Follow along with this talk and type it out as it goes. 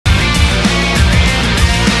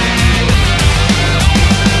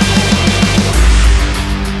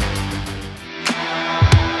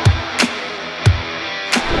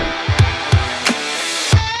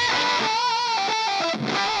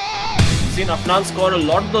Afnan scored a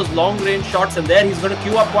lot of those long-range shots, and there he's going to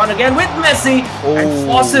queue up one again with Messi and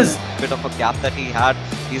forces. Bit of a gap that he had.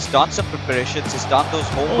 He's done some preparations. He's done those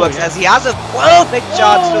homeworks as he has a perfect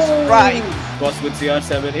chance to strike. Of course, with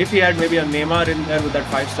CR7, if he had maybe a Neymar in there with that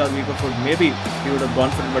 5-star weaker foot, maybe he would have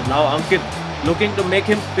gone for it. But now Ankit looking to make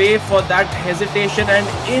him pay for that hesitation and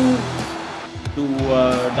in to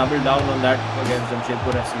double down on that against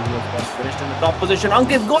Jamshedpur FC, who of course finished in the top position.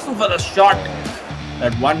 Ankit going for the shot.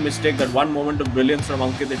 That one mistake, that one moment of brilliance from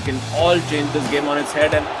Ankit, it can all change this game on its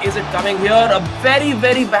head. And is it coming here? A very,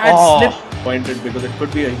 very bad slip. Pointed because it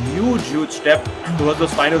could be a huge step towards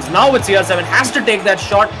those finals. Now with CR7 has to take that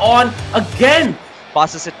shot on again.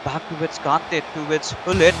 Passes it back towards Kante, towards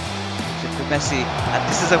Hullet. To Messi, and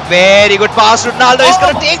this is a very good pass. Ronaldo is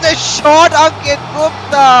going to take the shot. Ankit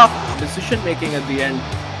Gupta. Decision making at the end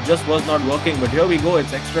just was not working, but here we go.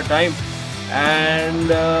 It's extra time,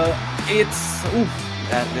 and it's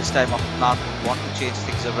and this time Afnan want to change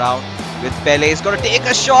things around with Pele. He's going to take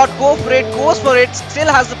a shot, go for it, goes for it, still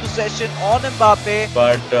has the possession on Mbappe.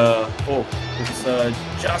 But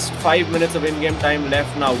it's just 5 minutes of in-game time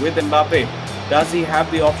left now with Mbappe. Does he have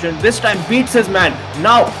the option? This time beats his man.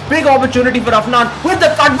 Now, big opportunity for Afnan with the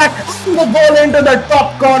cutback. The ball into the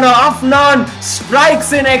top corner. Afnan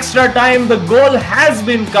strikes in extra time. The goal has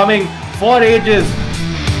been coming for ages.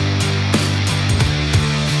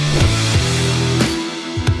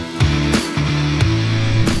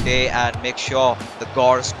 And make sure the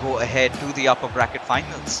Gors go ahead to the upper bracket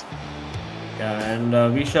finals. Yeah, and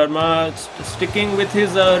V Sharma sticking with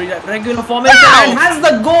his regular formation and has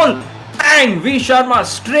the goal. Bang! V Sharma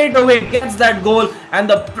straight away gets that goal, and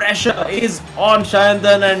the pressure is on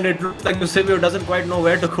Shayantan, and it looks like Eusebio doesn't quite know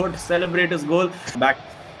where to go to celebrate his goal. Back.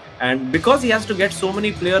 And because he has to get so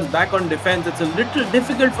many players back on defense, it's a little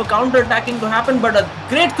difficult for counter-attacking to happen, but a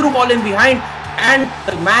great through ball in behind, and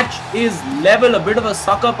the match is level. A bit of a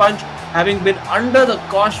sucker punch, having been under the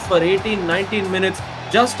cosh for 18-19 minutes.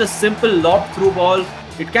 Just a simple lob through ball.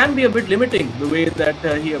 It can be a bit limiting the way that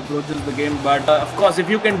he approaches the game, but of course, if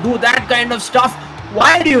you can do that kind of stuff,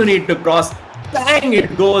 why do you need to cross? Bang!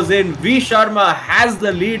 It goes in. V Sharma has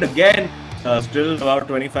the lead again. Still about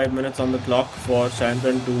 25 minutes on the clock for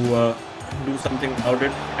Shayantan to do something about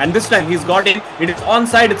it, and this time he's got in. It is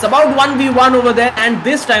onside. It's about 1v1 over there, and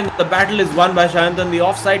this time the battle is won by Shayantan. The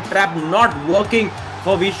offside trap not working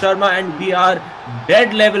for V Sharma, and we are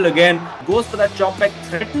dead level again. Goes for that chop back,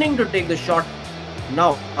 threatening to take the shot.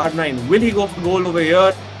 Now R9, will he go for goal over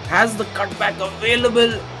here? Has the cutback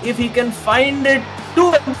available if he can find it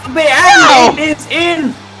to Mbappe, and it is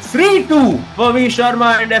in. 3-2 for V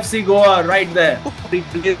Sharma and FC Goa right there. He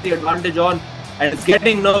plays the advantage on, and it's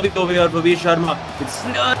getting nervy over here for V Sharma. It's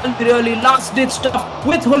really last-ditch stuff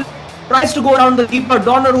with Hull. Tries to go around the keeper,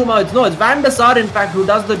 Donnarumma. It's Van der Sar, in fact, who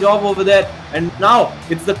does the job over there. And now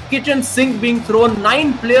it's the kitchen sink being thrown.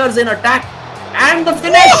 9 players in attack, and the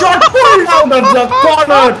finish shot pulled out of the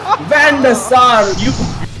corner. Van der Sar,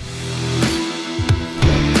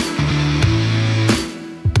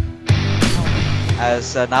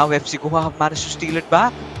 as now FC Goa have managed to steal it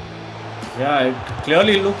back. Yeah, it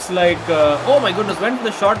clearly looks like, oh my goodness, went for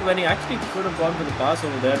the shot when he actually could have gone for the pass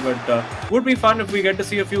over there, but would be fun if we get to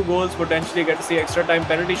see a few goals, potentially get to see extra time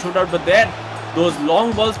penalty shootout, but then those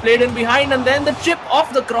long balls played in behind, and then the chip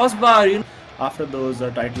off the crossbar. After those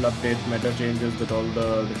title update meta changes with all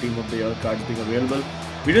the team of the year cards being available,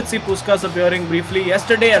 we did see Puskas appearing briefly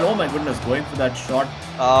yesterday, and oh my goodness, going for that shot.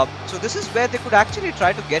 So this is where they could actually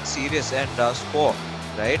try to get serious and score,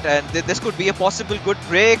 right? And this could be a possible good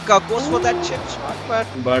break. Goes for that chip shot,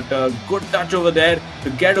 but good touch over there to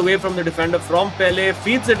get away from the defender from Pele.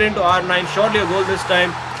 Feeds it into R9. Surely a goal this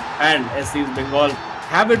time, and SC East Bengal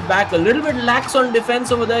have it back. A little bit lax on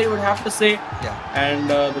defense over there, you would have to say. Yeah. And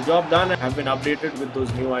the job done. Have been updated with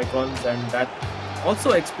those new icons, and that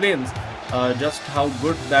also explains just how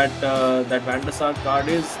good that Van der Sar card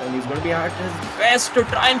is, and he's going to be at his best to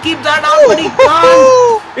try and keep that out, but he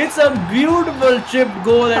can't. It's a beautiful chipped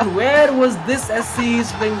goal, and where was this SC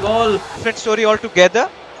East Bengal? Different story altogether,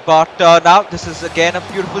 but now this is again a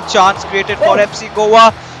beautiful chance created for FC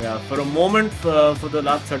Goa. Yeah, for a moment, for the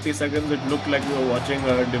last 30 seconds, it looked like we were watching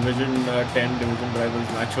a Division 10 Division Rivals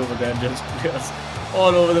match over there, just players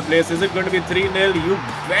all over the place. Is it going to be 3-0? You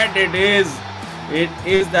bet it is. It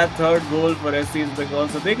is that third goal for SC East Bengal,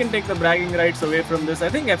 so they can take the bragging rights away from this. I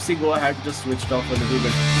think FC Goa had just switched off a little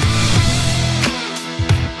bit.